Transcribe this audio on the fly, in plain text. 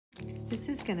This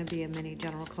is going to be a mini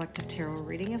general collective tarot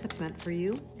reading. If it's meant for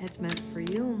you, it's meant for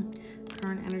you.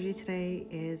 Current energy today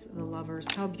is the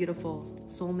Lovers. How beautiful.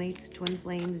 Soulmates, twin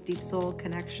flames, deep soul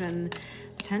connection.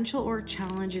 Potential or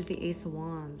challenge is the Ace of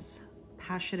Wands.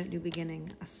 Passionate new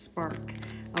beginning, a spark.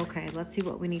 Okay, let's see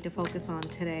what we need to focus on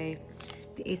today.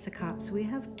 The Ace of Cups. We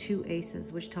have two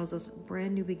aces, which tells us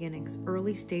brand new beginnings,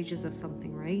 early stages of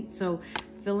something, right? So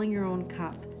filling your own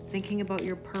cup, thinking about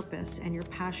your purpose and your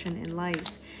passion in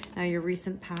life. Now, your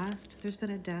recent past, there's been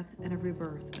a death and a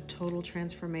rebirth, a total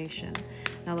transformation.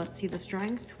 Now, let's see the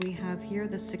strength. We have here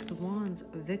the Six of Wands,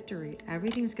 victory.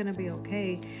 Everything's going to be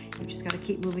okay. You just got to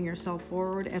keep moving yourself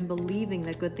forward and believing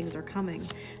that good things are coming.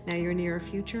 Now, your near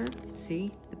future,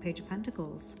 see the Page of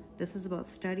Pentacles. This is about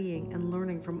studying and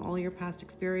learning from all your past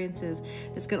experiences.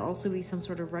 This could also be some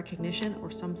sort of recognition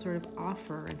or some sort of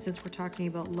offer. And since we're talking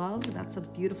about love, that's a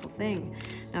beautiful thing.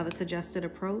 Now, the suggested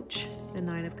approach, the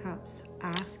Nine of Cups.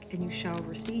 Ask and you shall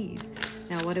receive.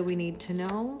 Now, what do we need to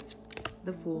know?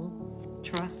 The Fool.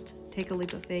 Trust. Take a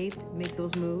leap of faith. Make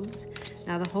those moves.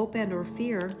 Now, the hope and or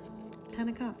fear, Ten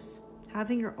of Cups.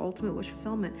 Having your ultimate wish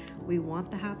fulfillment. We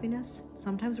want the happiness.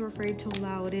 Sometimes we're afraid to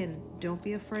allow it in. Don't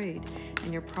be afraid.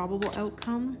 And your probable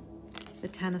outcome, the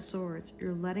Ten of Swords.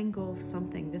 You're letting go of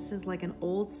something. This is like an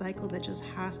old cycle that just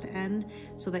has to end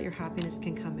so that your happiness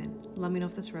can come in. Let me know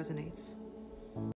if this resonates.